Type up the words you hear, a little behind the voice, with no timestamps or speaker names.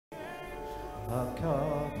A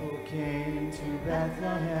couple came to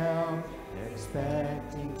Bethlehem,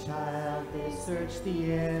 expecting child. They searched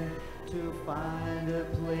the inn to find a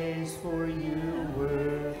place for you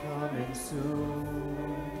were coming soon.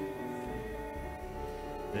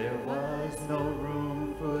 There was no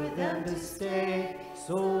room for them to stay,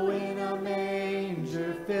 so in a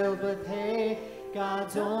manger filled with hay,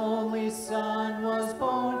 God's only Son was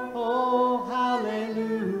born. Oh,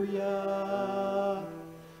 hallelujah,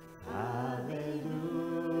 hallelujah,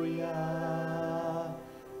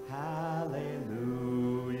 hallelujah,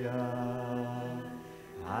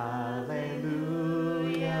 hallelujah,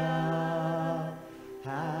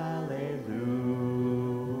 hallelujah.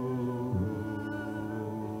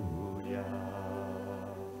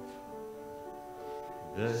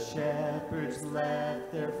 The shepherds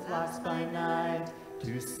left their flocks by night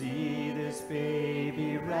to see this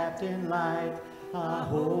baby wrapped in light. A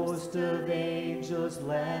host of angels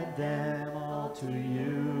led them all to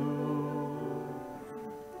you.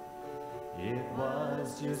 It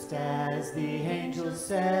was just as the angel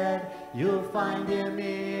said, you'll find him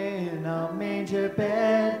in a manger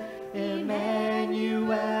bed,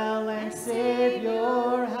 Emmanuel and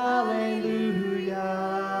Savior. Hallelujah,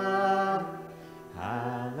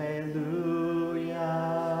 hallelujah,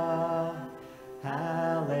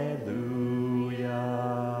 hallelujah,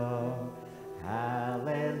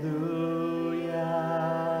 hallelujah,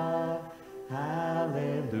 hallelujah.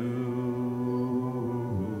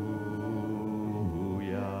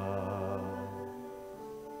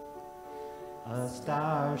 A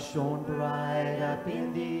star shone bright up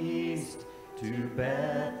in the east. To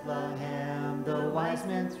Bethlehem the wise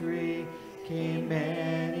men three came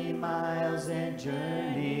many miles and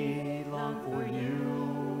journeyed long for you.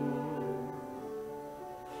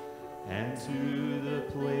 And to the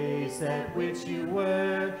place at which you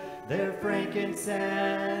were, their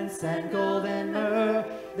frankincense and gold and myrrh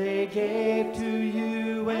they gave to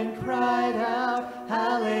you and cried out,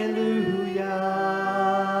 hallelujah,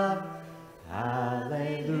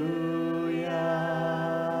 hallelujah,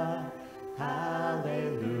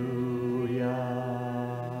 hallelujah,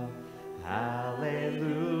 hallelujah,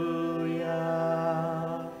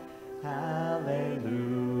 hallelujah.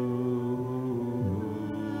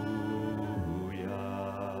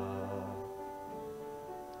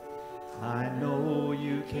 I know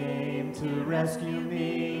you came to rescue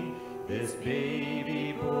me. This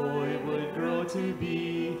baby boy would grow to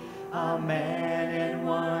be a man and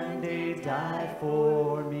one day die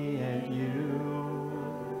for me and you.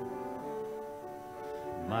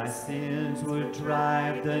 My sins would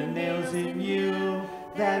drive the nails in you.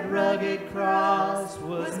 That rugged cross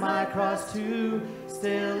was my cross too.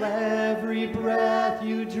 Still every breath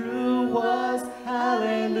you drew was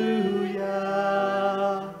hallelujah,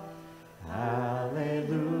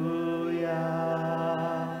 hallelujah,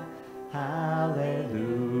 hallelujah,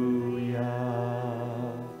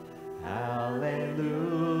 hallelujah, hallelujah,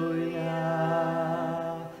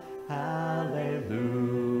 hallelujah,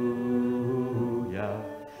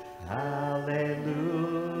 hallelujah,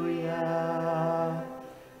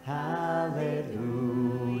 hallelujah,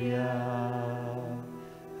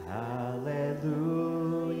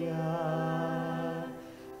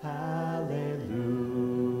 hallelujah.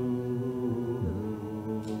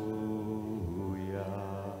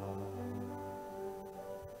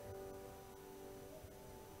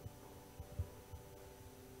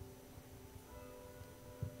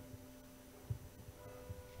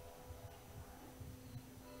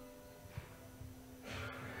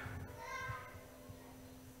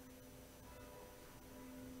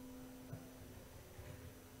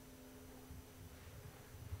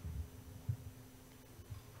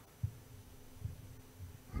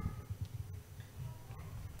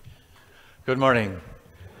 Good morning.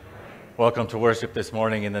 Welcome to worship this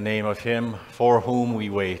morning in the name of Him for whom we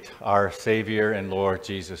wait, our Savior and Lord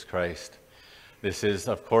Jesus Christ. This is,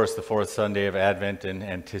 of course, the fourth Sunday of Advent, and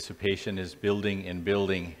anticipation is building and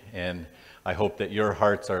building, and I hope that your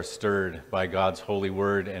hearts are stirred by God's holy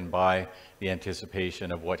word and by the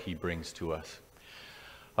anticipation of what He brings to us.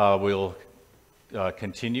 We'll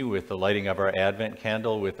continue with the lighting of our Advent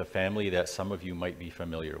candle with a family that some of you might be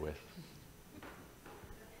familiar with.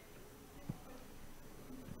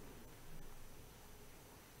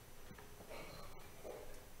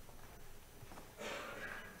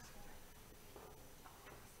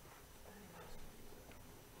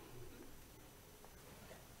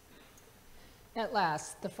 At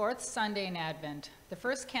last, the fourth Sunday in Advent, the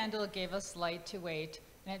first candle gave us light to wait,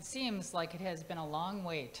 and it seems like it has been a long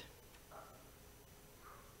wait.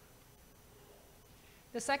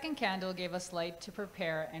 The second candle gave us light to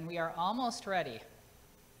prepare, and we are almost ready.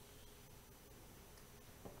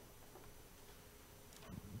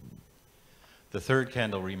 The third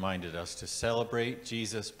candle reminded us to celebrate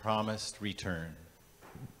Jesus' promised return.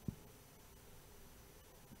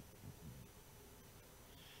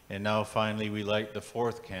 And now finally we light the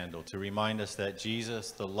fourth candle to remind us that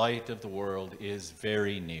Jesus, the light of the world, is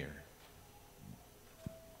very near.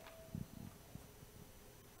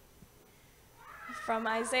 From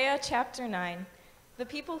Isaiah chapter 9, the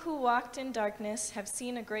people who walked in darkness have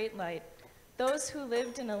seen a great light. Those who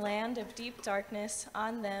lived in a land of deep darkness,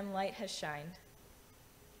 on them light has shined.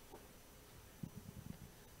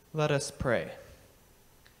 Let us pray.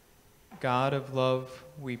 God of love,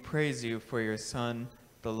 we praise you for your Son,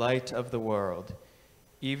 the light of the world.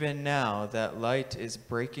 Even now that light is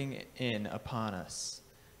breaking in upon us.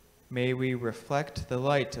 May we reflect the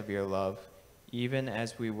light of your love, even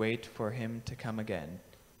as we wait for him to come again.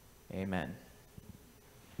 Amen.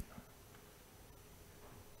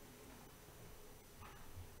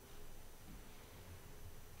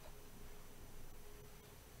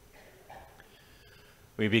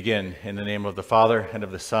 We begin in the name of the Father, and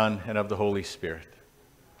of the Son, and of the Holy Spirit.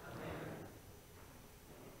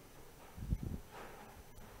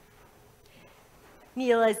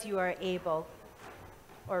 Kneel as you are able,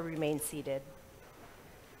 or remain seated.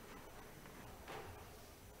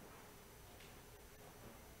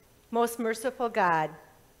 Most merciful God,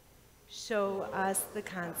 show us the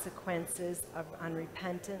consequences of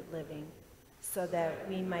unrepentant living, so that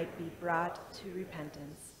we might be brought to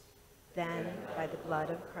repentance. Then, by the blood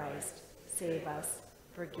of Christ, save us,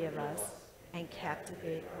 forgive us, and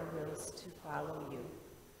captivate our wills to follow you.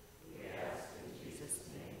 Yes, in Jesus'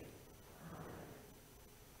 name. Amen.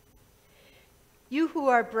 You who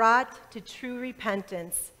are brought to true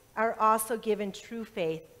repentance are also given true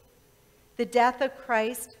faith. The death of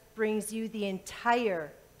Christ brings you the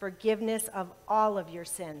entire forgiveness of all of your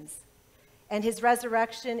sins, and his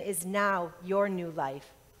resurrection is now your new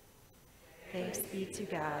life. Thanks be to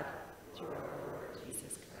God through our Lord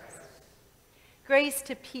Jesus Christ.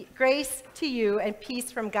 Grace to you and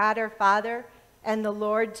peace from God our Father and the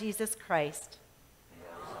Lord Jesus Christ.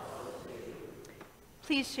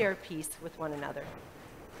 Please share peace with one another.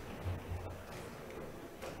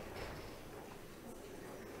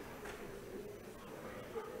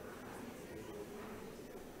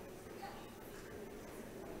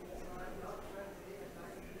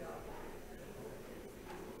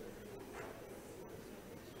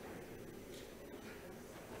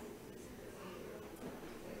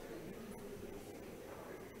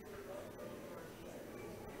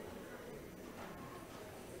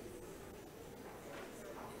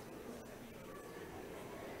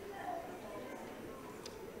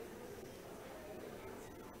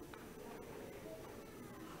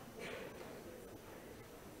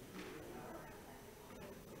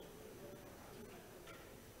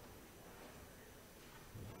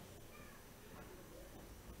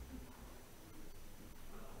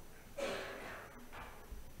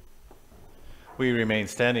 We remain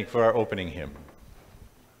standing for our opening hymn.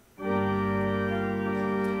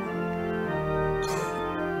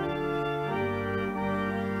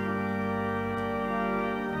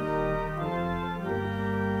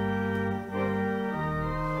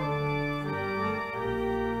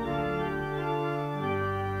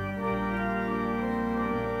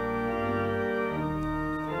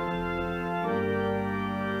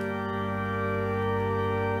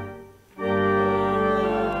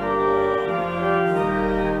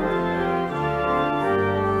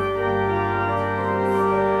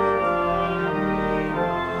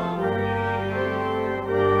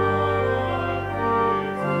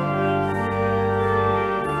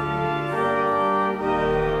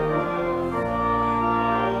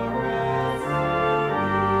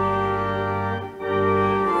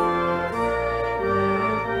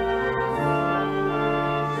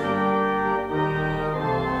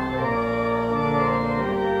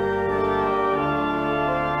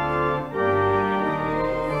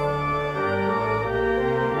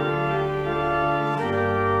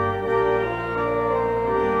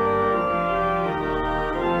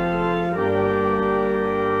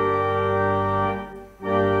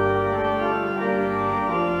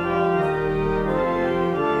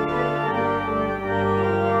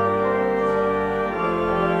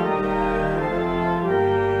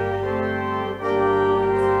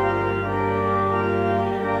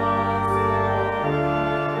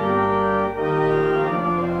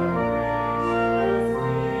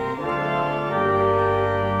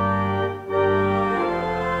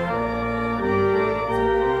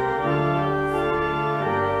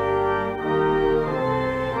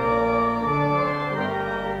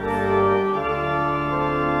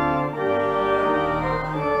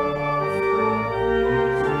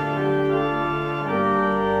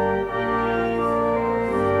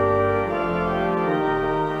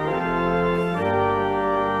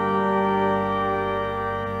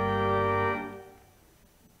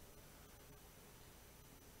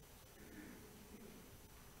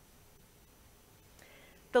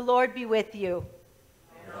 The Lord be with you.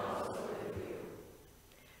 And also with you.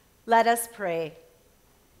 Let us pray.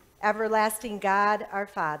 Everlasting God, our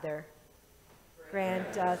Father,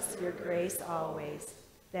 grant us your grace always,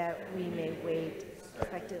 that we may wait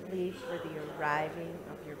expectantly for the arriving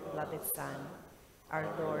of your beloved Son, our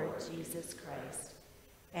Lord Jesus Christ,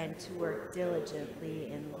 and to work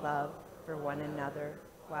diligently in love for one another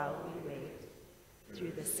while we wait,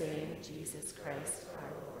 through the same Jesus Christ, our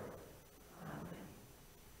Lord. Amen.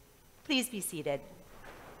 Please be seated.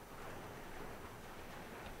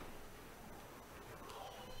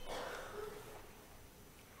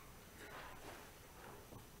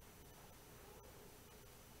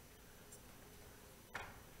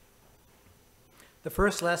 The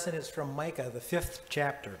first lesson is from Micah, the 5th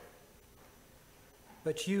chapter.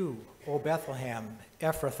 But you, O Bethlehem,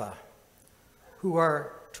 Ephrathah, who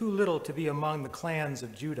are too little to be among the clans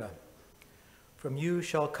of Judah, from you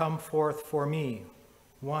shall come forth for me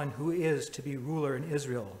one who is to be ruler in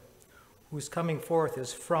Israel, whose coming forth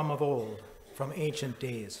is from of old, from ancient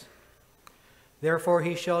days. Therefore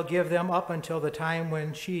he shall give them up until the time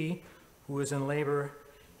when she, who is in labor,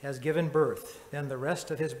 has given birth. Then the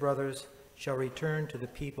rest of his brothers shall return to the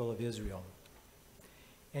people of Israel.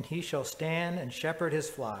 And he shall stand and shepherd his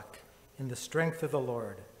flock in the strength of the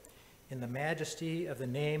Lord, in the majesty of the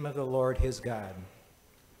name of the Lord his God.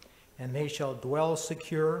 And they shall dwell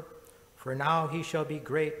secure, for now he shall be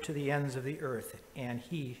great to the ends of the earth, and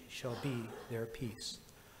he shall be their peace.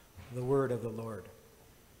 The word of the Lord.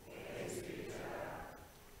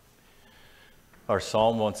 Our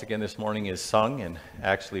psalm once again this morning is sung, and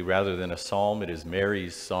actually rather than a psalm, it is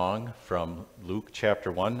Mary's song from Luke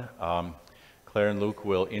chapter 1. Claire and Luke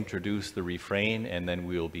will introduce the refrain, and then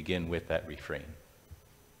we will begin with that refrain.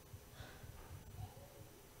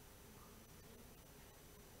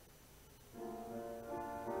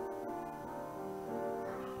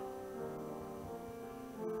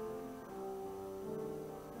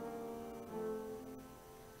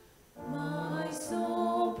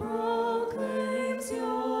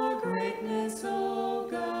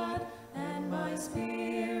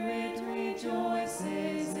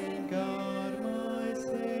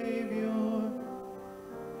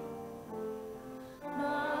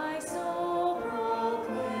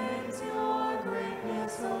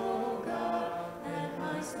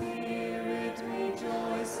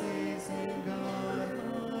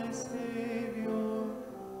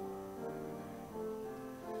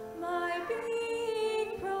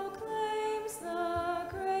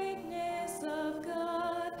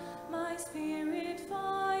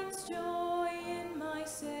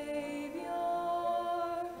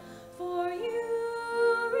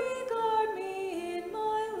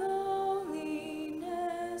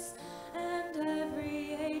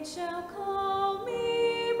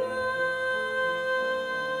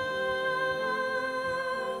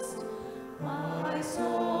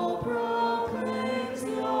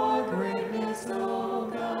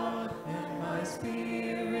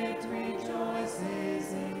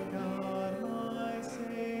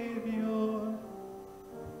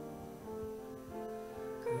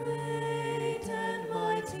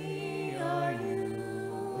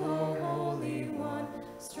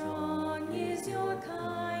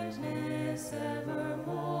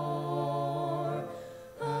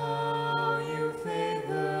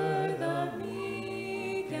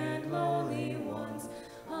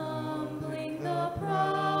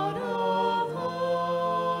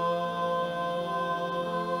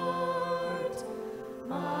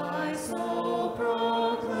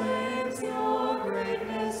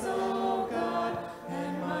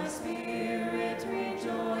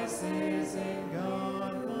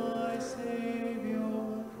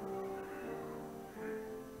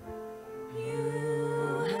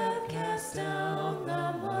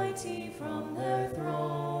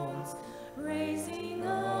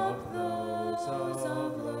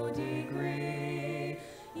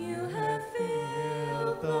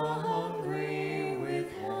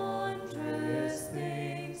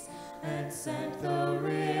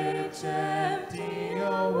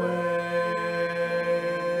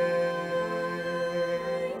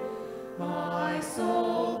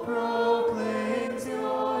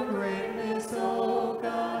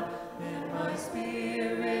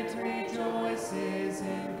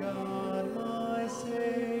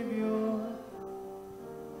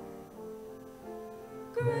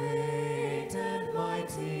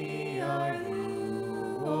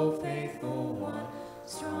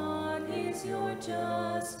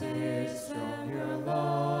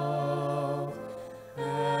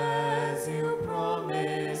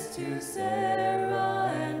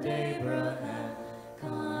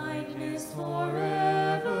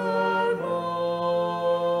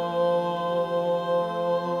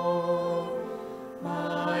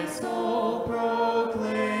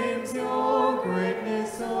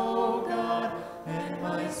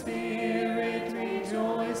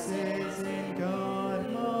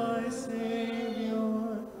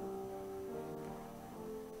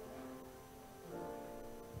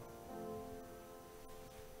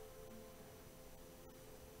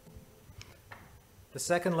 The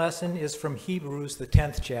second lesson is from Hebrews, the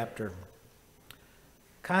 10th chapter.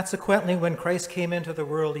 Consequently, when Christ came into the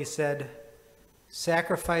world, he said,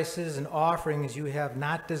 "Sacrifices and offerings you have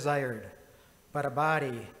not desired, but a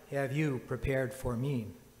body have you prepared for me.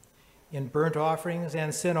 In burnt offerings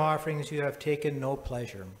and sin offerings you have taken no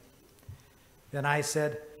pleasure." Then I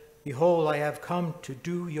said, "Behold, I have come to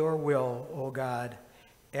do your will, O God,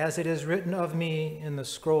 as it is written of me in the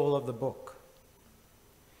scroll of the book."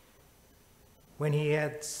 When he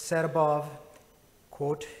had said above,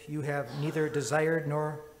 quote, "You have neither desired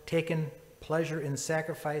nor taken pleasure in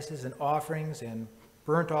sacrifices and offerings and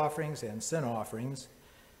burnt offerings and sin offerings.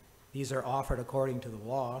 These are offered according to the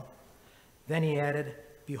law." Then he added,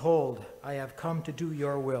 "Behold, I have come to do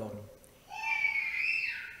your will."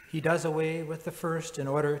 He does away with the first in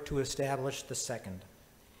order to establish the second.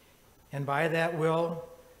 And by that will,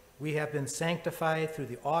 we have been sanctified through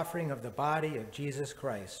the offering of the body of Jesus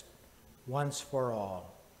Christ, once for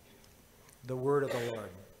all. The word of the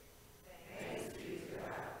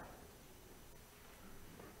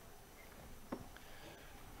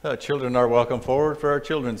Lord. Children are welcome forward for our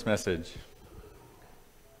children's message.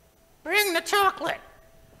 Bring the chocolate.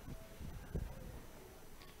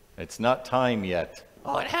 It's not time yet.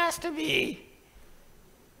 Oh, it has to be.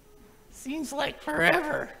 Seems like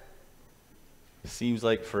forever. Seems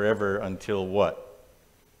like forever until what?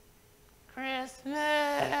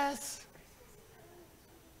 Christmas.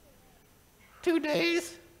 2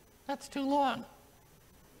 days? That's too long.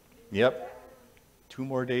 Yep. 2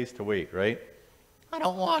 more days to wait, right? I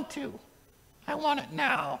don't want to. I want it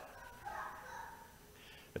now.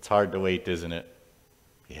 It's hard to wait, isn't it?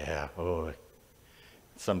 Yeah. Oh.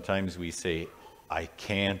 Sometimes we say, "I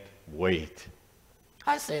can't wait."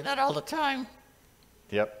 I say that all the time.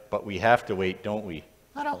 Yep, but we have to wait, don't we?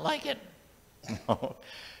 I don't like it. No,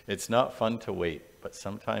 it's not fun to wait, but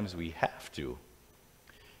sometimes we have to.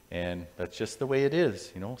 And that's just the way it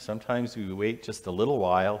is, you know. Sometimes we wait just a little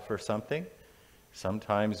while for something.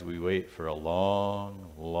 Sometimes we wait for a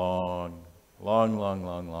long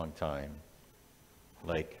time.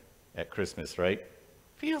 Like at Christmas, right?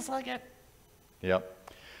 Feels like it.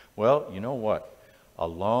 Yep. Well, you know what? A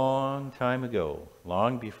long time ago,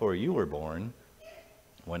 long before you were born,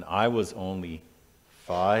 when I was only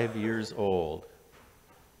 5 years old.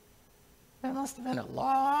 That must have been a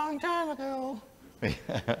long time ago.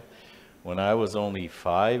 When I was only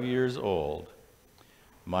 5 years old,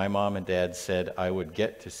 my mom and dad said I would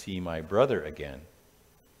get to see my brother again.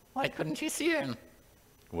 Why couldn't you see him?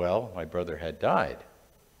 Well, my brother had died.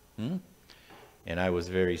 And I was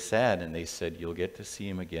very sad, and they said, "You'll get to see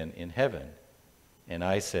him again in heaven." And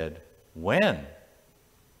I said, "When?"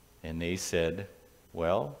 And they said,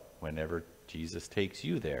 "Well, whenever Jesus takes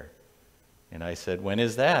you there." And I said, "When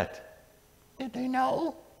is that?" Did they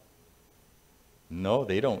know? No,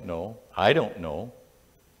 they don't know. I don't know.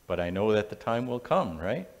 But I know that the time will come,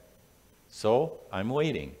 right? So I'm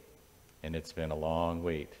waiting. And it's been a long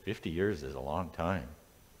wait. 50 years is a long time.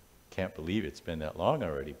 Can't believe it's been that long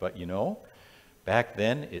already. But you know, back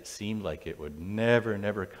then it seemed like it would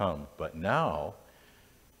never come. But now,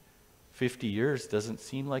 50 years doesn't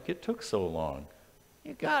seem like it took so long.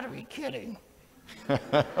 You gotta be kidding.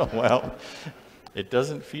 Well, it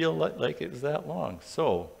doesn't feel like it was that long.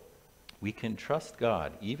 So we can trust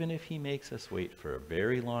God, even if he makes us wait for a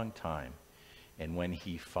very long time. And when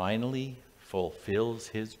he finally fulfills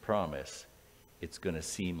his promise, it's going to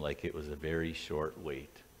seem like it was a very short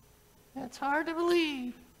wait. That's hard to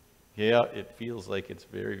believe. Yeah, it feels like it's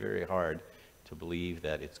very hard to believe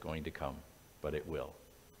that it's going to come, but it will.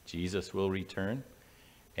 Jesus will return,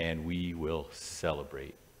 and we will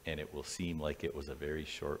celebrate, and it will seem like it was a very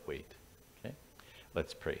short wait. Okay?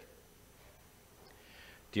 Let's pray.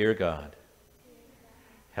 Dear God,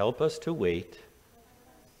 help us to wait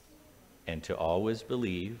and to always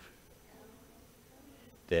believe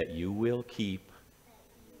that you will keep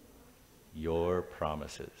your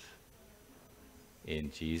promises. In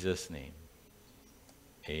Jesus' name,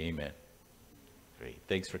 amen. Great.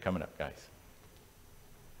 Thanks for coming up, guys.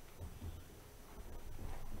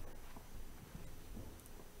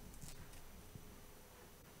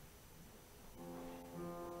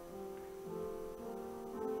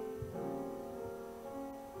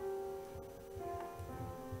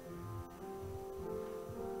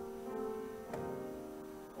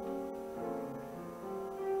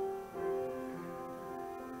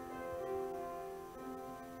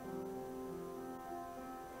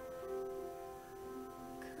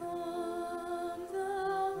 Come.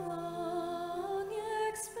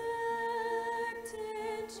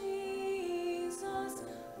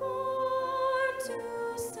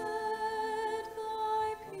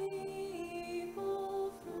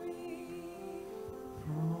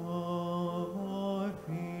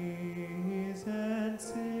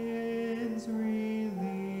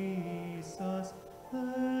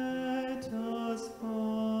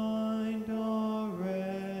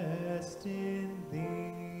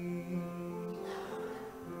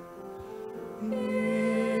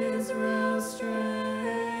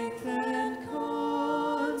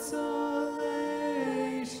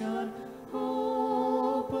 nation,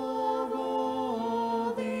 hope of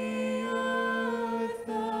all the earth,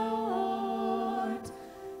 thou art,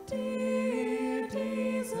 dear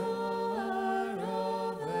desire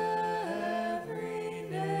of every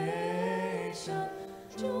nation,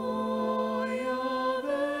 joy of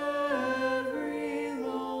every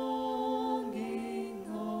longing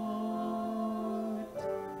heart.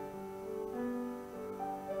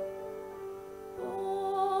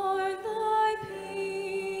 Born thy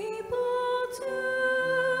people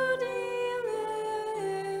to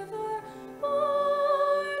deliver,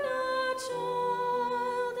 born a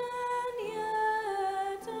child and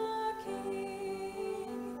yet a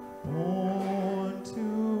king. Born to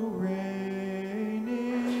reign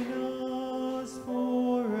in us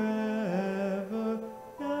forever,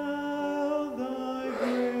 now thy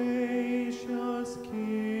gracious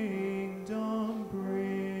kingdom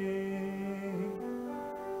bring.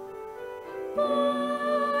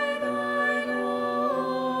 By thine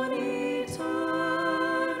own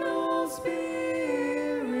eternal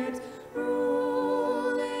Spirit,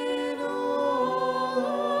 rule in all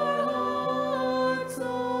our hearts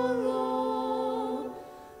alone.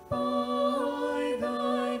 By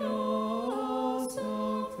thine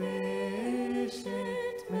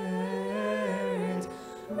all-sufficient merit,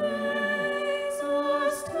 raise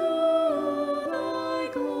us to thy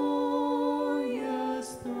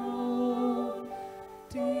glorious throne.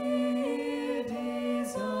 Dear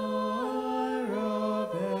desire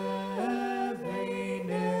of every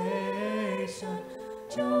nation,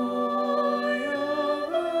 joy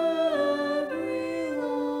of every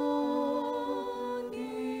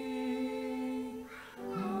longing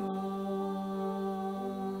heart,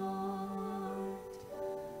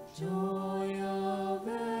 joy of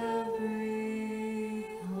every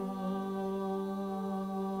heart,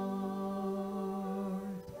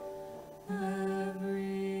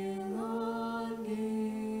 every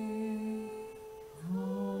longing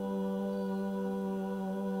heart.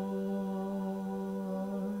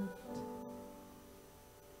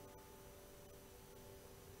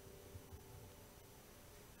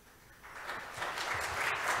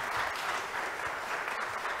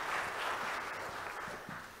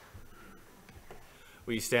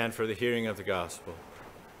 We stand for the hearing of the gospel.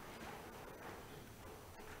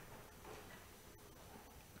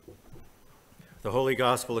 The Holy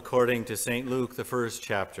Gospel according to St. Luke, the first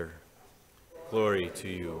chapter. Glory to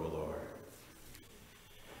you, O Lord.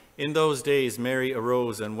 In those days Mary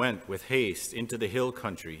arose and went with haste into the hill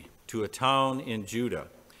country to a town in Judah,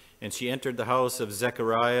 and she entered the house of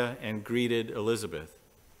Zechariah and greeted Elizabeth.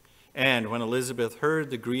 And when Elizabeth heard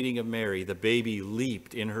the greeting of Mary, the baby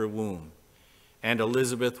leaped in her womb. And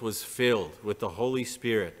Elizabeth was filled with the Holy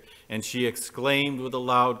Spirit, and she exclaimed with a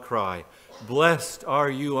loud cry, "Blessed are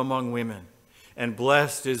you among women, and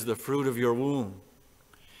blessed is the fruit of your womb.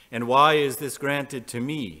 And why is this granted to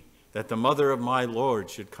me, that the mother of my Lord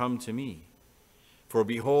should come to me? For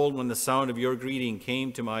behold, when the sound of your greeting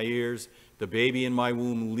came to my ears, the baby in my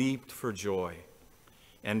womb leaped for joy.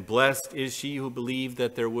 And blessed is she who believed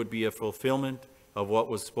that there would be a fulfillment of what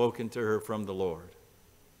was spoken to her from the Lord."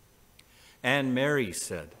 And Mary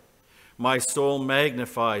said, "My soul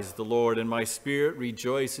magnifies the Lord, and my spirit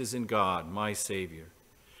rejoices in God, my Savior.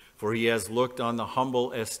 For he has looked on the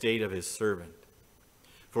humble estate of his servant.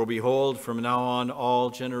 For behold, from now on all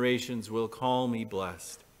generations will call me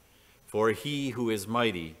blessed. For he who is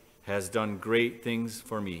mighty has done great things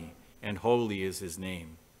for me, and holy is his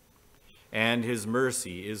name. And his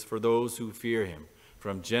mercy is for those who fear him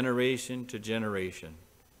from generation to generation.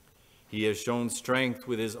 He has shown strength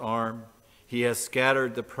with his arm. He has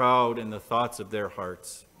scattered the proud in the thoughts of their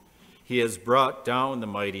hearts. He has brought down the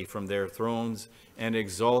mighty from their thrones and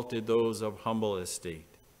exalted those of humble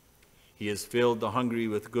estate. He has filled the hungry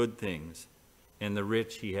with good things, and the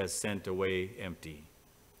rich he has sent away empty.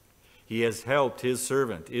 He has helped his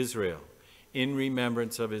servant Israel in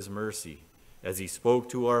remembrance of his mercy, as he spoke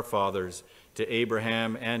to our fathers, to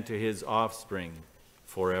Abraham and to his offspring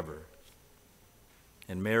forever."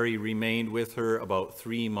 And Mary remained with her about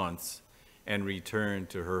 3 months and returned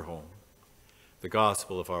to her home. The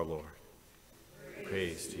gospel of our Lord.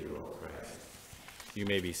 Praise to you, O Christ. You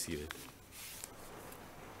may be seated.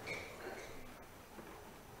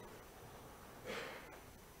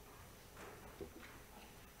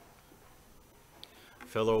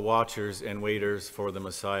 Fellow watchers and waiters for the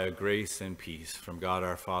Messiah, grace and peace from God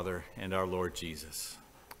our Father and our Lord Jesus.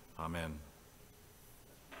 Amen.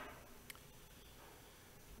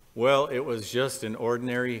 Well, it was just an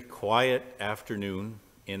ordinary, quiet afternoon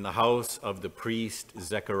in the house of the priest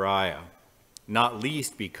Zechariah, not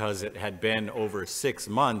least because it had been over 6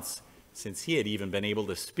 months since he had even been able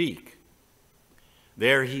to speak.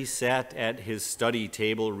 There he sat at his study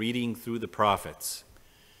table reading through the prophets,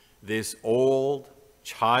 this old,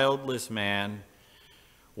 childless man,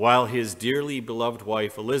 while his dearly beloved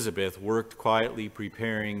wife Elizabeth worked quietly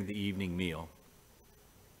preparing the evening meal.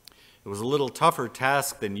 It was a little tougher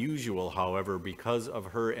task than usual, however, because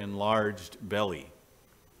of her enlarged belly.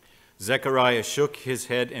 Zechariah shook his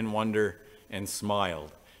head in wonder and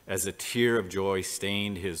smiled as a tear of joy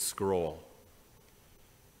stained his scroll.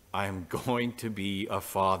 I am going to be a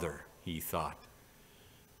father, he thought.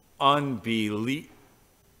 Oh,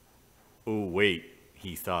 wait,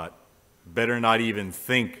 he thought. Better not even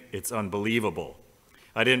think it's unbelievable.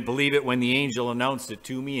 I didn't believe it when the angel announced it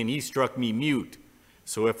to me, and he struck me mute.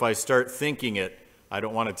 So if I start thinking it, I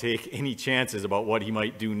don't want to take any chances about what he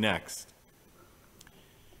might do next.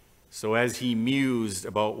 So as he mused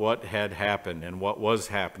about what had happened and what was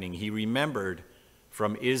happening, he remembered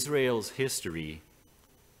from Israel's history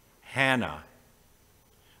Hannah,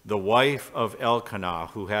 the wife of Elkanah,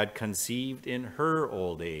 who had conceived in her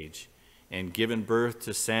old age and given birth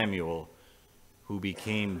to Samuel, who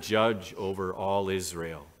became judge over all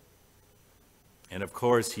Israel. And of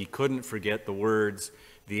course, he couldn't forget the words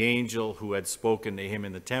the angel who had spoken to him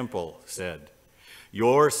in the temple said,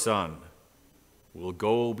 "Your son will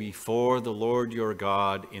go before the Lord your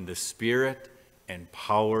God in the spirit and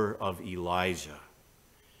power of Elijah,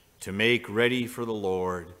 to make ready for the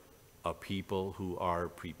Lord a people who are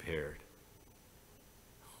prepared."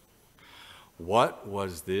 What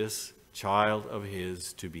was this child of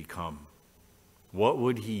his to become? What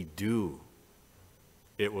would he do?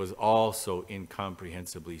 It was all so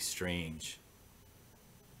incomprehensibly strange.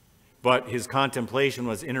 But his contemplation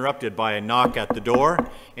was interrupted by a knock at the door,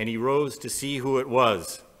 and he rose to see who it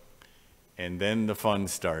was. And then the fun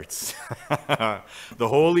starts. The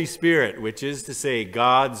Holy Spirit, which is to say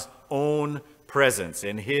God's own presence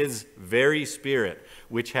and his very Spirit,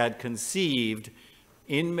 which had conceived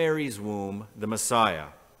in Mary's womb the Messiah,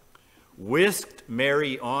 whisked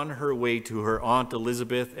Mary on her way to her Aunt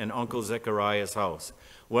Elizabeth and Uncle Zechariah's house.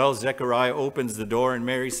 Well, Zechariah opens the door and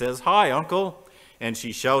Mary says, "Hi, Uncle." And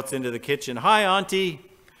she shouts into the kitchen, "Hi, Auntie."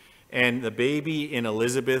 And the baby in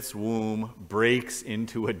Elizabeth's womb breaks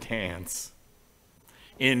into a dance.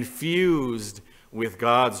 Infused with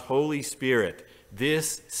God's Holy Spirit,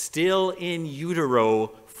 this still in utero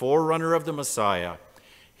forerunner of the Messiah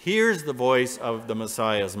hears the voice of the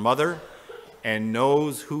Messiah's mother and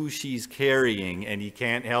knows who she's carrying, and he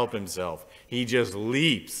can't help himself. He just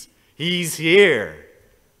leaps. He's here.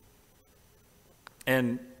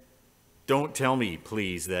 And don't tell me,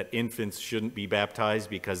 please, that infants shouldn't be baptized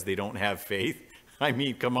because they don't have faith. I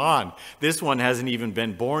mean, come on. This one hasn't even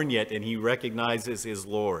been born yet, and he recognizes his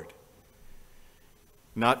Lord.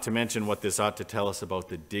 Not to mention what this ought to tell us about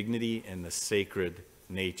the dignity and the sacred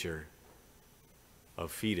nature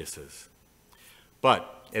of fetuses.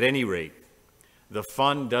 But at any rate, the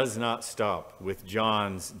fun does not stop with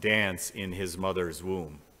John's dance in his mother's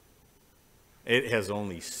womb. It has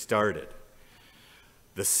only started.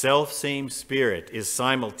 The self-same Spirit is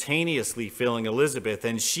simultaneously filling Elizabeth,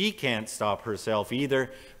 and she can't stop herself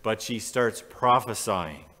either, but she starts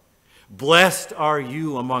prophesying. "Blessed are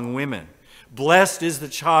you among women. Blessed is the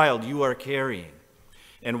child you are carrying."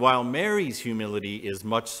 And while Mary's humility is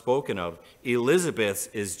much spoken of, Elizabeth's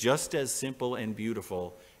is just as simple and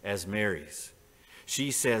beautiful as Mary's.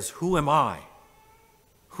 She says, "Who am I?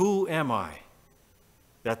 Who am I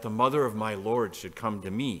that the mother of my Lord should come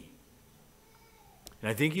to me?" And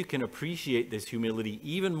I think you can appreciate this humility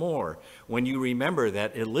even more when you remember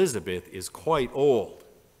that Elizabeth is quite old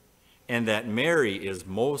and that Mary is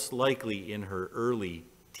most likely in her early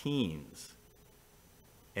teens.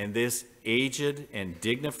 And this aged and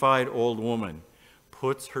dignified old woman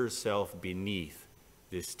puts herself beneath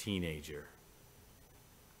this teenager.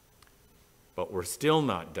 But we're still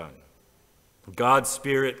not done. God's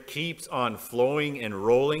Spirit keeps on flowing and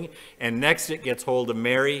rolling, and next it gets hold of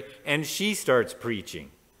Mary, and she starts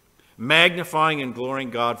preaching, magnifying and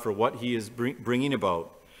glorying God for what he is bringing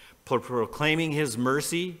about, proclaiming his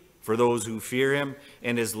mercy for those who fear him,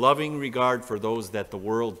 and his loving regard for those that the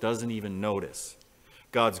world doesn't even notice.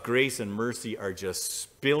 God's grace and mercy are just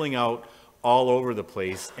spilling out all over the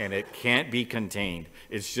place, and it can't be contained.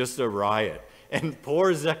 It's just a riot. And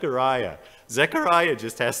poor Zechariah. Zechariah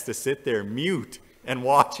just has to sit there mute and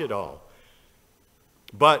watch it all.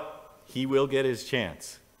 But he will get his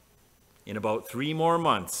chance. In about 3 more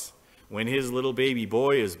months, when his little baby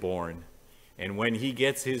boy is born, and when he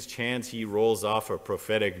gets his chance, he rolls off a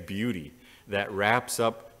prophetic beauty that wraps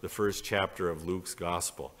up the first chapter of Luke's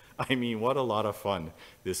gospel. I mean, what a lot of fun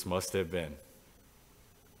this must have been.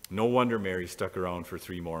 No wonder Mary stuck around for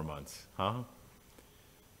 3 more months, huh?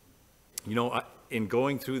 You know, in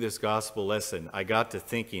going through this gospel lesson, I got to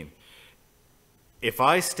thinking, if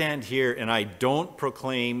I stand here and I don't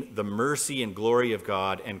proclaim the mercy and glory of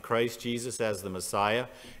God and Christ Jesus as the Messiah,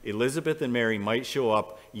 Elizabeth and Mary might show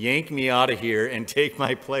up, yank me out of here, and take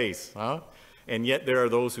my place, huh? And yet there are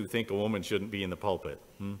those who think a woman shouldn't be in the pulpit.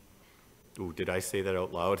 Ooh, did I say that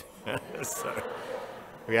out loud? Sorry.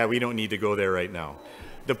 Yeah, we don't need to go there right now.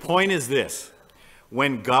 The point is this: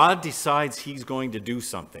 when God decides he's going to do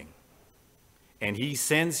something, and he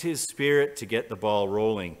sends his Spirit to get the ball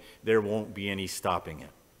rolling, there won't be any stopping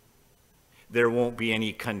it. There won't be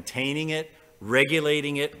any containing it,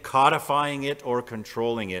 regulating it, codifying it, or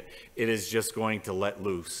controlling it. It is just going to let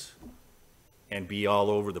loose and be all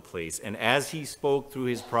over the place. And as he spoke through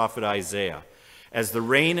his prophet Isaiah, as the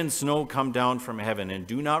rain and snow come down from heaven and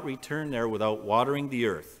do not return there without watering the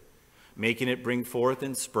earth, making it bring forth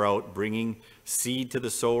and sprout, bringing seed to the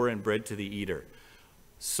sower and bread to the eater,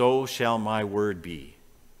 so shall my word be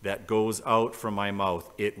that goes out from my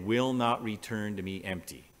mouth. It will not return to me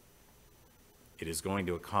empty. It is going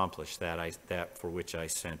to accomplish that for which I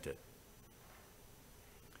sent it.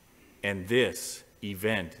 And this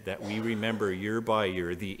event that we remember year by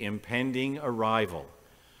year, the impending arrival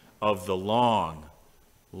of the long,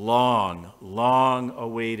 long, long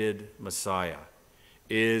awaited Messiah,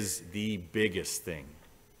 is the biggest thing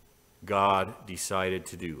God decided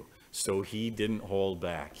to do. So he didn't hold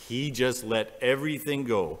back. He just let everything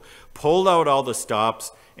go, pulled out all the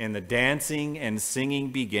stops, and the dancing and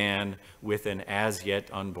singing began with an as yet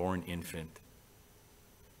unborn infant.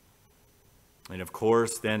 And of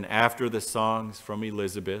course, then after the songs from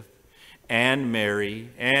Elizabeth and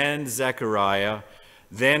Mary and Zechariah,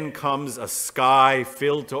 then comes a sky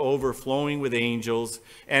filled to overflowing with angels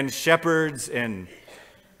and shepherds and,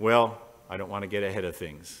 well, I don't want to get ahead of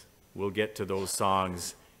things. We'll get to those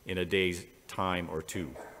songs in a day's time or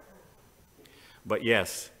two. But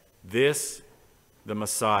yes, this, the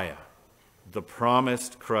Messiah, the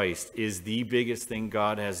promised Christ, is the biggest thing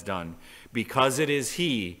God has done, because it is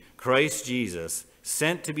he, Christ Jesus,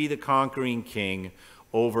 sent to be the conquering king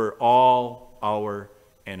over all our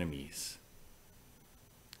enemies,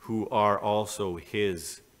 who are also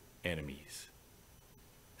his enemies: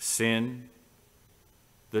 sin,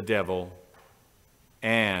 the devil,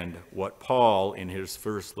 and what Paul, in his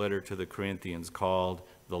first letter to the Corinthians, called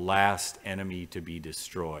the last enemy to be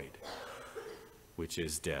destroyed, which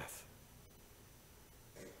is death.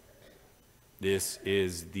 This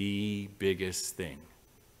is the biggest thing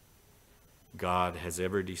God has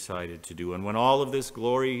ever decided to do. And when all of this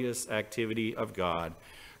glorious activity of God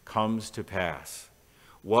comes to pass,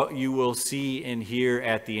 what you will see and hear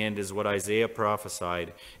at the end is what Isaiah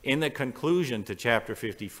prophesied in the conclusion to chapter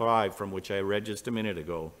 55, from which I read just a minute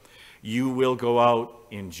ago. You will go out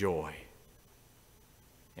in joy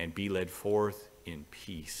and be led forth in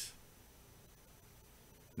peace.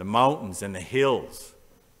 The mountains and the hills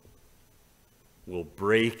will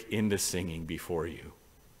break into singing before you,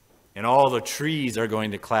 and all the trees are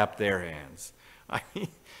going to clap their hands. I mean,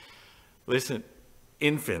 listen.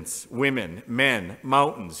 Infants, women, men,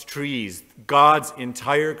 mountains, trees, God's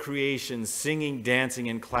entire creation singing, dancing,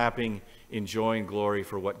 and clapping in joy and glory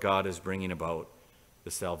for what God is bringing about, the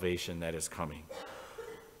salvation that is coming.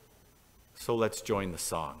 So let's join the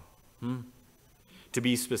song. To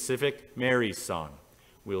be specific, Mary's song.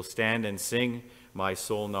 We'll stand and sing, "My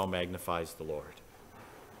soul now magnifies the Lord."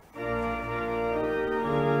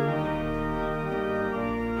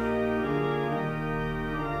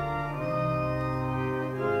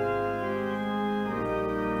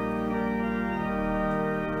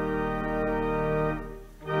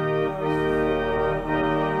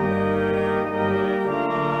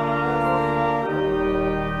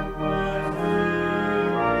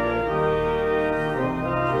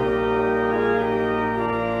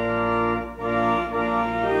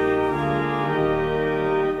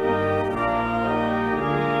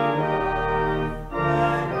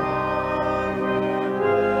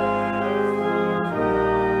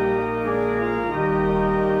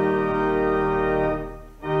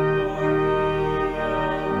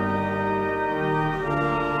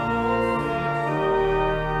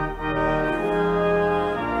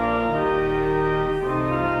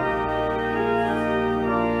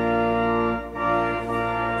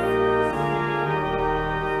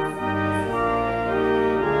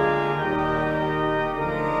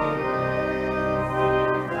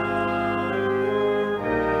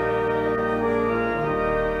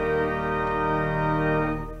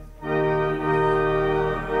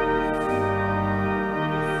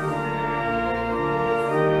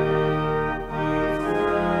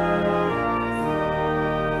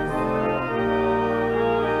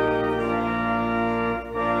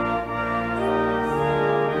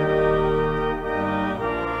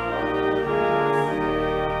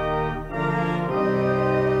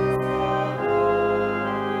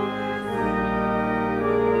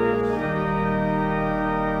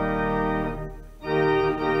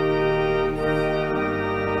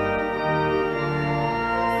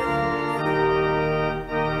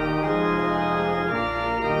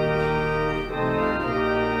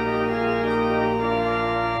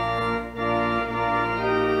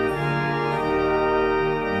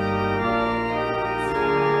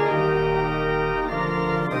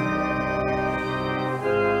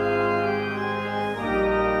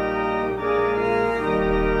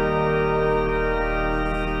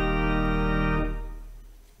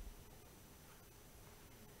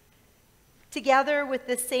 Together with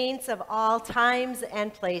the saints of all times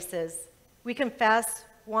and places, we confess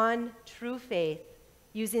one true faith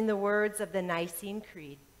using the words of the Nicene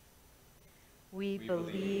Creed. We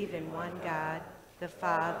believe in one God, the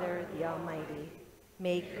Father, the Almighty,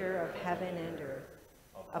 maker of heaven and earth,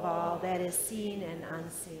 of all that is seen and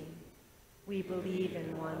unseen. We believe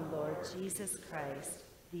in one Lord Jesus Christ,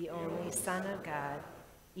 the only Son of God,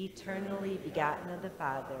 eternally begotten of the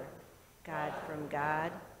Father, God from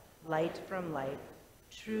God, light from light,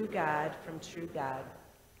 true God from true God,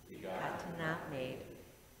 begotten, not made,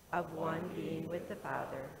 of one being with the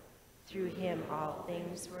Father. Through him all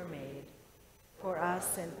things were made. For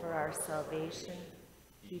us and for our salvation,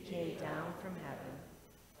 he came down from heaven.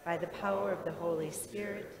 By the power of the Holy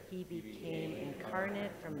Spirit, he became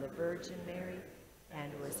incarnate from the Virgin Mary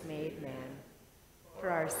and was made man. For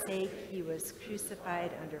our sake, he was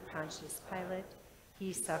crucified under Pontius Pilate.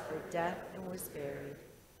 He suffered death and was buried.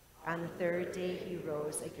 On the third day, he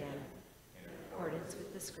rose again, in accordance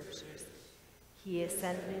with the Scriptures. He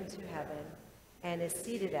ascended into heaven and is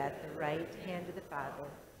seated at the right hand of the Father.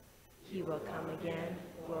 He will come again,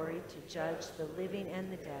 glory to judge the living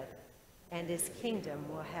and the dead, and his kingdom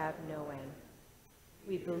will have no end.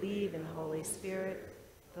 We believe in the Holy Spirit,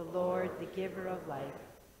 the Lord, the giver of life,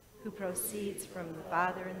 who proceeds from the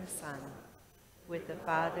Father and the Son. With the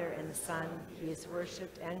Father and the Son, he is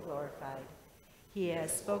worshipped and glorified. He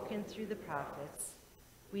has spoken through the prophets.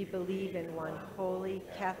 We believe in one holy,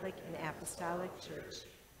 Catholic, and apostolic church.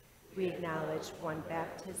 We acknowledge one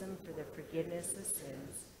baptism for the forgiveness of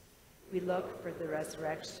sins. We look for the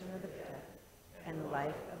resurrection of the dead and the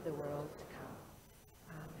life of the world to come.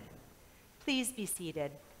 Amen. Please be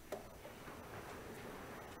seated.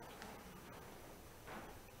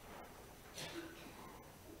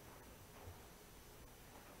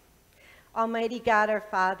 Almighty God, our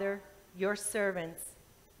Father, your servants,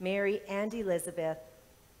 Mary and Elizabeth,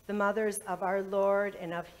 the mothers of our Lord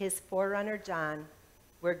and of his forerunner John,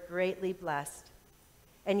 were greatly blessed.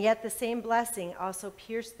 And yet the same blessing also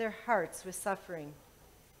pierced their hearts with suffering.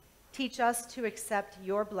 Teach us to accept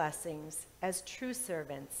your blessings as true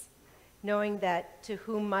servants, knowing that to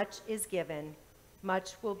whom much is given,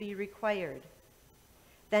 much will be required.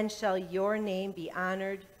 Then shall your name be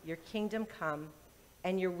honored, your kingdom come,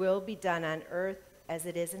 and your will be done on earth as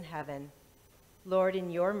it is in heaven. Lord, in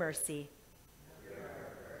your mercy.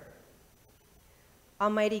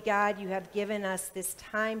 Almighty God, you have given us this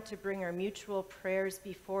time to bring our mutual prayers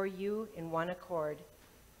before you in one accord.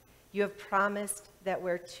 You have promised that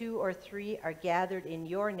where 2 or 3 are gathered in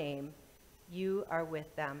your name, you are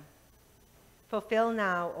with them. Fulfill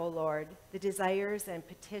now, O Lord, the desires and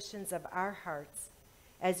petitions of our hearts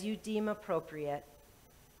as you deem appropriate,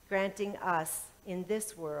 granting us in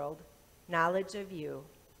this world knowledge of you,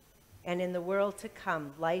 and in the world to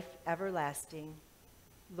come life everlasting.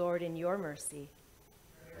 Lord, in your mercy.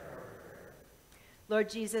 Lord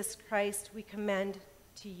Jesus Christ, we commend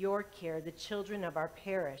to your care the children of our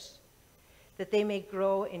parish, that they may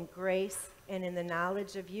grow in grace and in the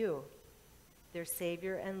knowledge of you, their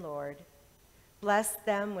Savior and Lord. Bless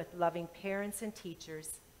them with loving parents and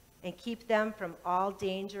teachers, and keep them from all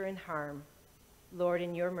danger and harm. Lord,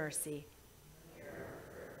 in your mercy.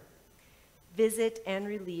 Visit and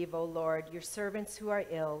relieve, O Lord, your servants who are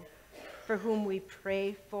ill, for whom we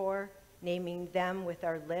pray for, naming them with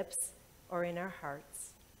our lips or in our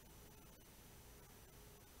hearts.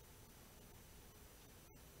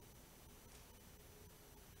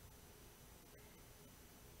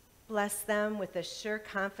 Bless them with a sure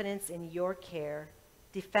confidence in your care,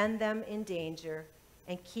 defend them in danger,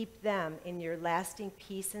 and keep them in your lasting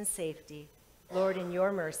peace and safety. Lord, in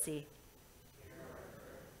your mercy.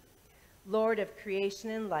 Lord of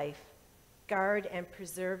creation and life, guard and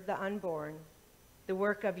preserve the unborn, the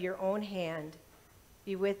work of your own hand.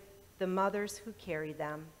 Be with the mothers who carry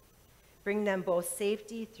them. Bring them both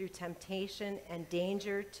safety through temptation and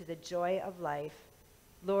danger to the joy of life.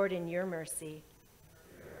 Lord, in your mercy.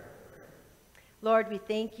 Lord, we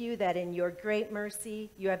thank you that in your great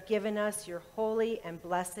mercy you have given us your holy and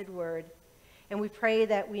blessed word, and we pray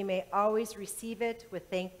that we may always receive it with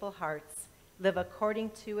thankful hearts, live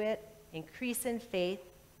according to it, increase in faith,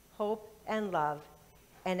 hope, and love,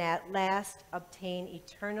 and at last obtain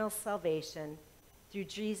eternal salvation through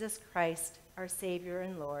Jesus Christ, our Savior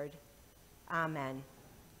and Lord. Amen.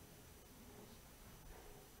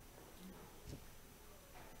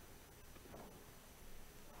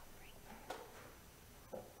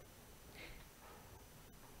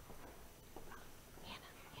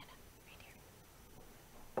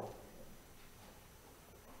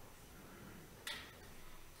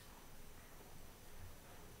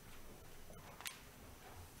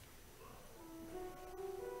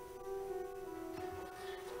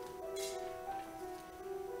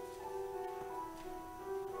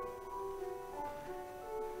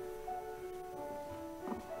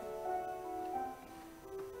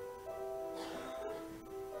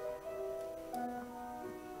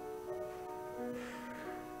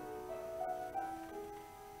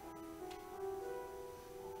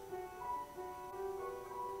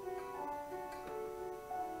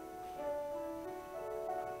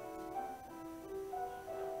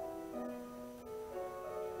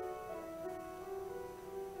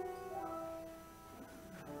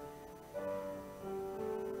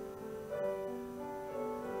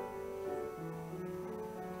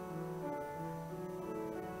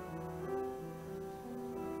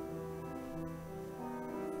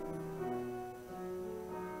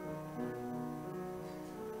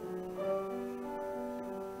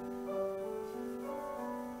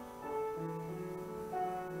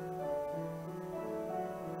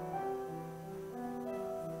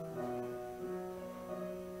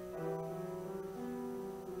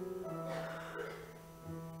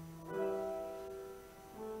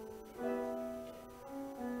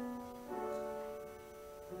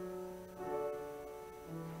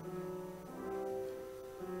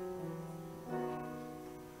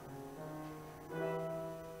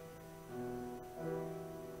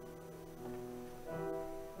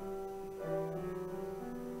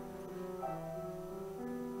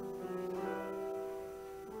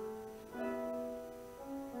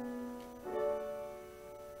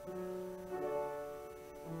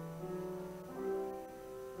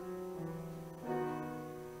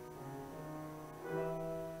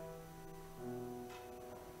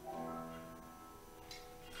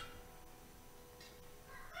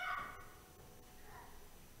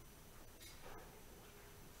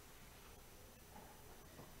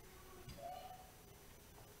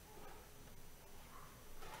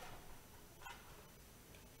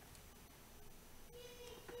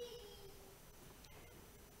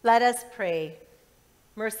 Let us pray.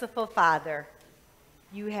 Merciful Father,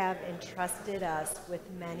 you have entrusted us with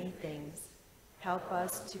many things. Help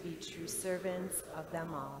us to be true servants of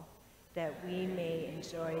them all, that we may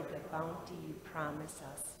enjoy the bounty you promise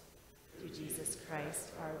us. Through Jesus Christ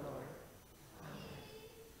our Lord. Amen.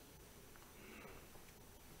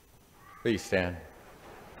 Please stand.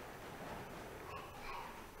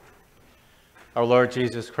 Our Lord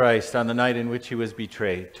Jesus Christ, on the night in which he was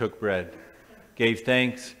betrayed, took bread, gave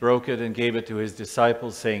thanks, broke it, and gave it to his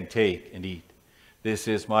disciples, saying, "Take and eat. This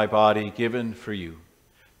is my body given for you.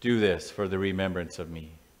 Do this for the remembrance of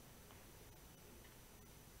me."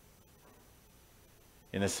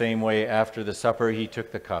 In the same way, after the supper, he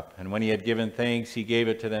took the cup, and when he had given thanks, he gave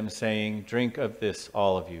it to them, saying, "Drink of this,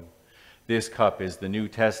 all of you. This cup is the New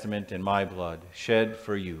Testament in my blood, shed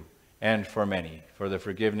for you and for many for the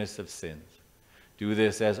forgiveness of sins. Do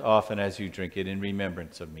this as often as you drink it in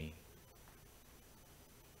remembrance of me."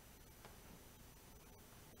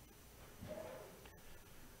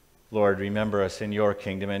 Lord, remember us in your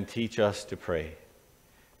kingdom and teach us to pray.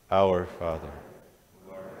 Our Father,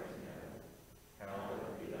 who art in heaven,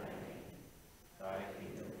 hallowed be thy name. Thy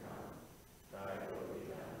kingdom come, thy will be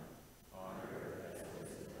done, on earth as it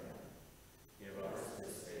is in heaven. Give us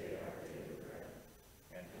this day our daily bread,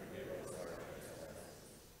 and forgive us our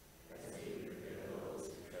trespasses, as we forgive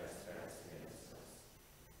those who trespass against us.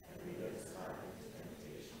 And lead us not into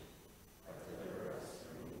temptation, but deliver us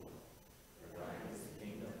from evil. For thine is the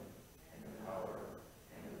kingdom, and the power,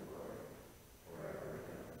 and the glory, forever and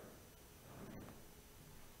ever. Amen.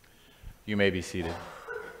 You may be seated.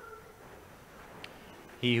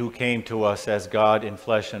 He who came to us as God in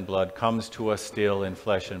flesh and blood comes to us still in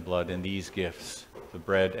flesh and blood in these gifts, the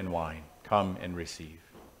bread and wine. Come and receive.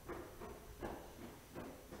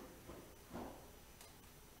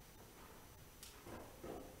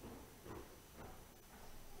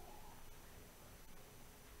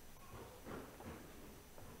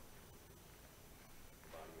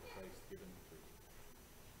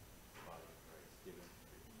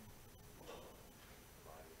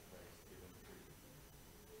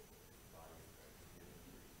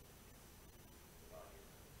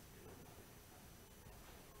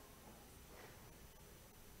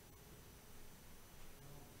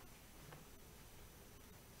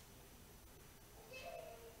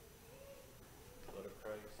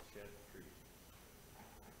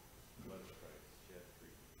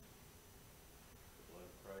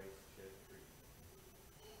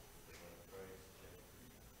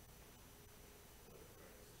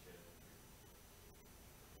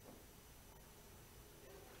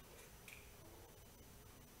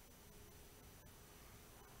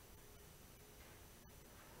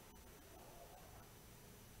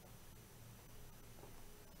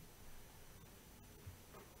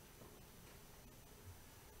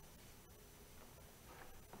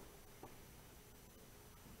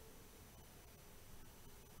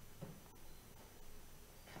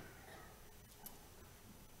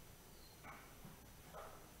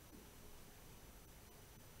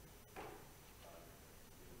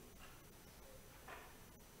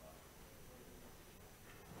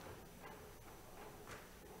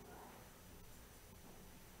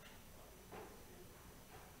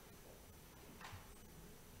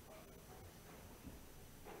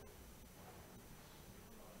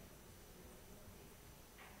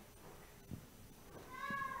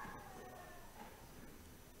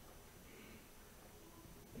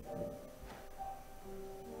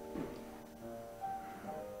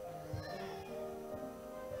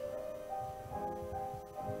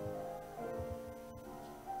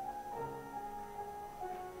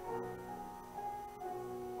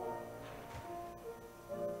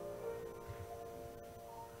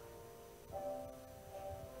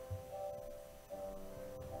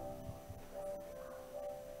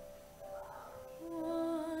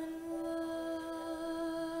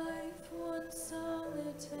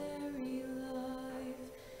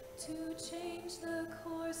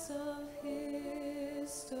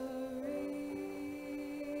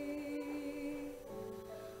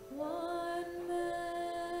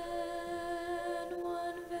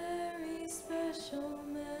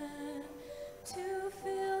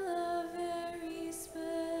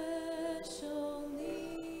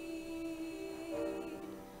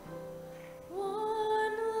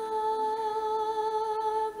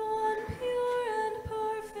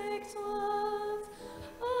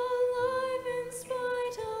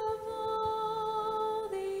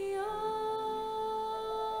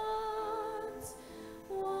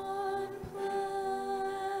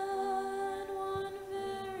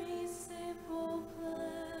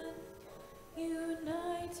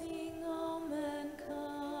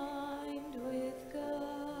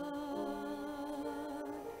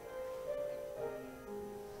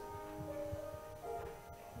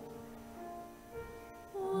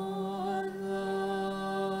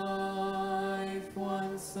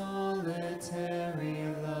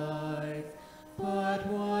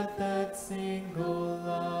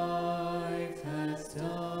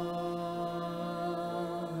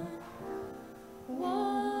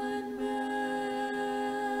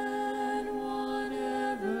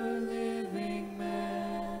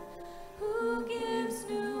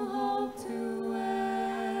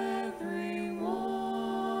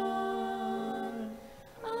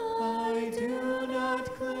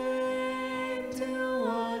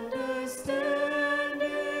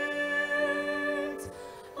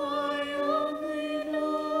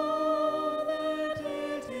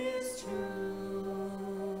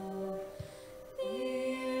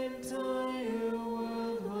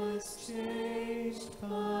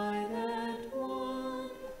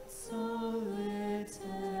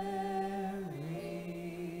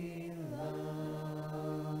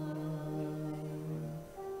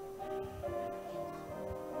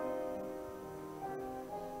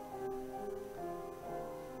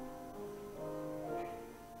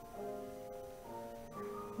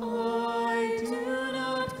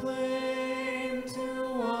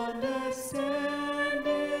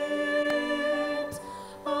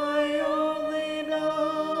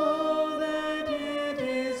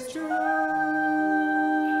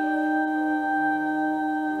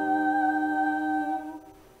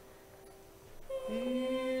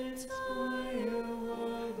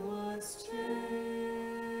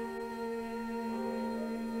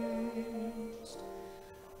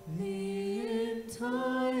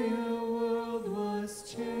 entire world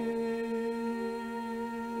was changed.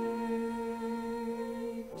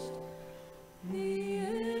 The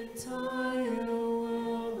entire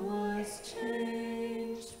world was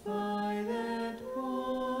changed by that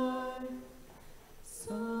one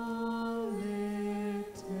solitary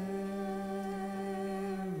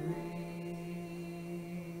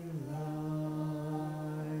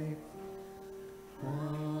life.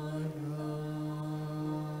 One life.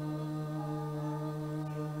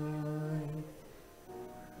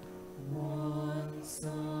 One solitary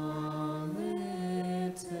life.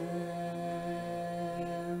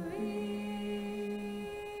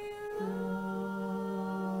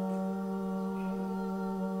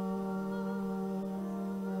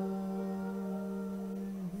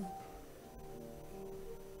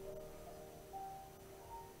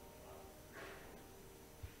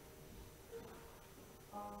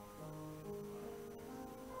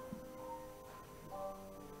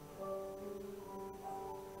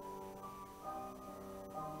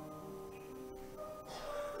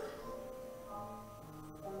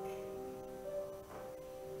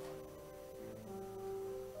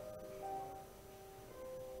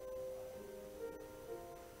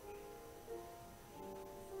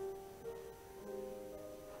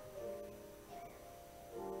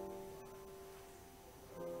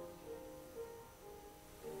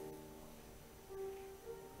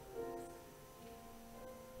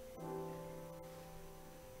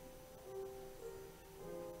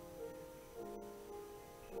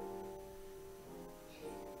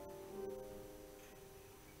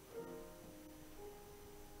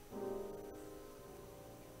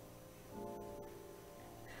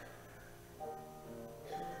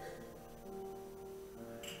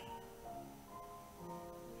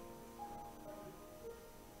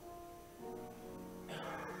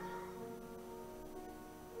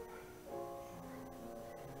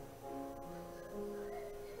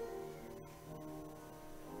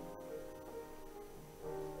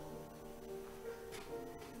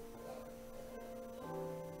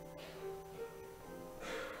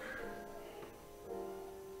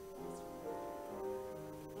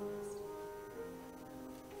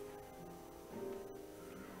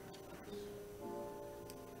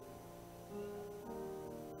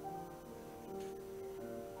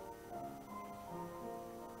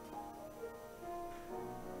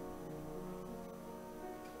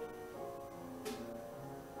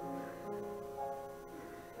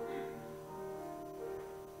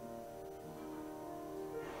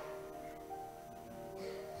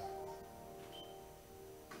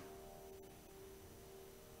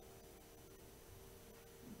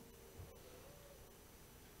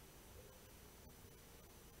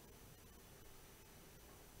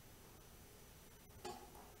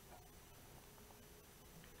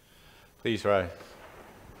 Please rise.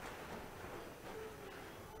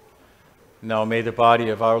 Now may the body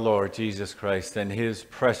of our Lord Jesus Christ and his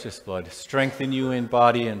precious blood strengthen you in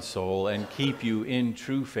body and soul and keep you in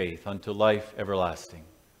true faith unto life everlasting.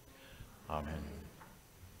 Amen.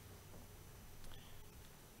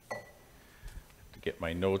 To get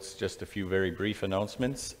my notes, just a few very brief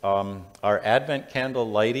announcements. Our Advent candle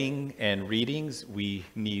lighting and readings, we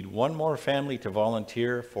need one more family to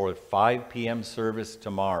volunteer for 5 p.m. service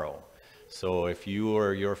tomorrow. So if you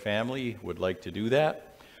or your family would like to do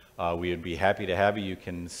that, we would be happy to have you. You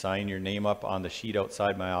can sign your name up on the sheet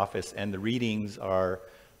outside my office, and the readings are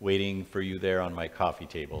waiting for you there on my coffee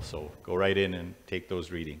table. So go right in and take those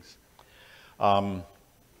readings.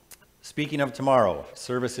 Speaking of tomorrow,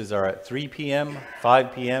 services are at 3 p.m.,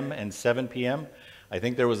 5 p.m., and 7 p.m. I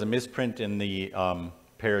think there was a misprint in the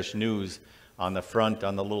parish news on the front,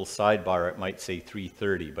 on the little sidebar. It might say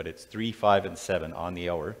 3:30, but it's 3, 5, and 7 on the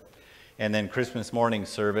hour. And then Christmas morning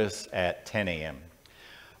service at 10 a.m.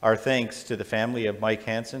 Our thanks to the family of Mike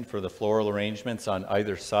Hansen for the floral arrangements on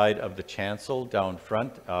either side of the chancel down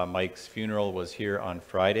front. Mike's funeral was here on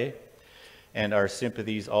Friday. And our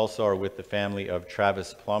sympathies also are with the family of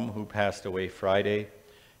Travis Plum, who passed away Friday.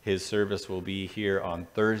 His service will be here on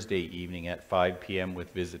Thursday evening at 5 p.m.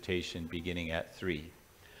 with visitation beginning at 3.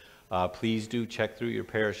 Please do check through your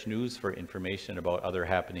parish news for information about other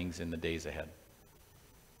happenings in the days ahead.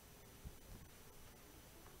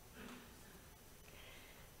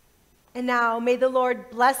 And now, may the Lord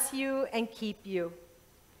bless you and keep you.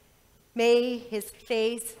 May his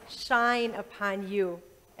face shine upon you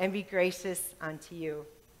and be gracious unto you.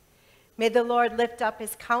 May the Lord lift up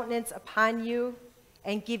his countenance upon you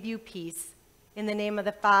and give you peace. In the name of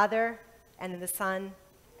the Father, and of the Son,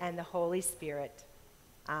 and the Holy Spirit.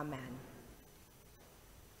 Amen.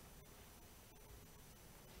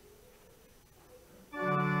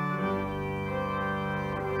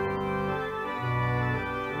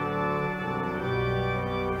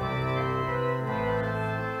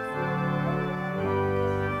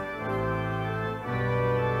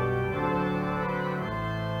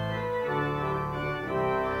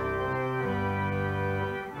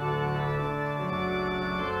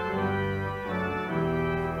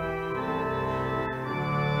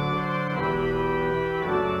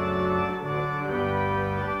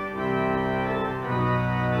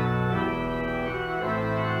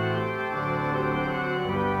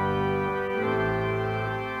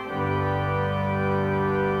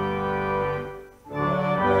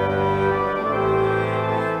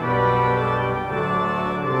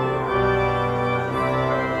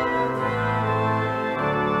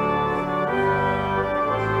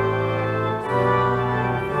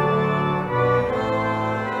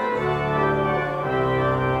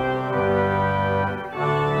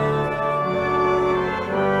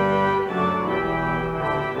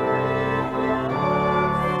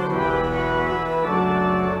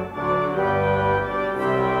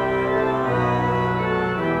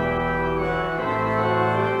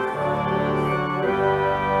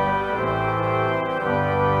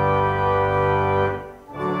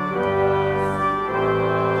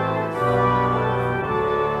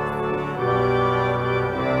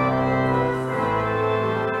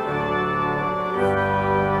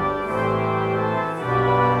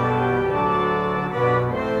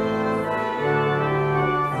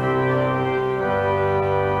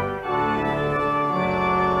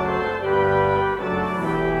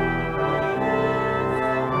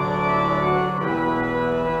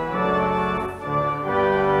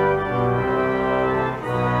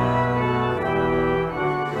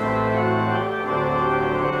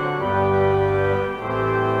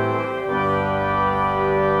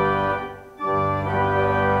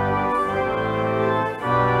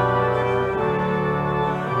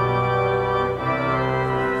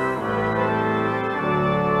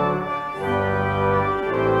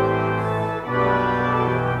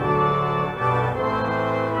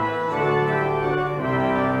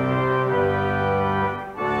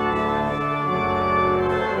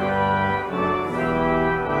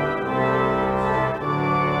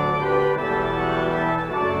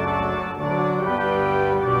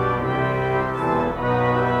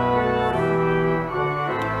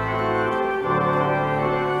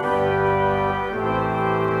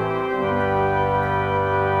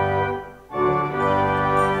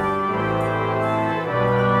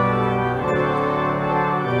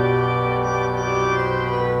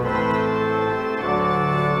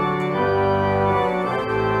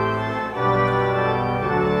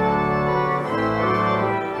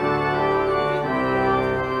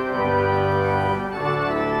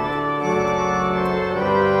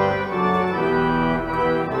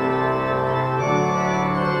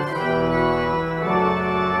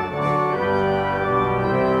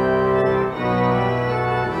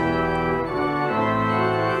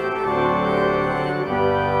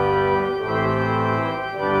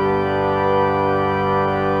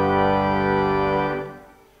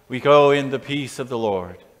 go in the peace of the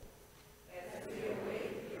Lord.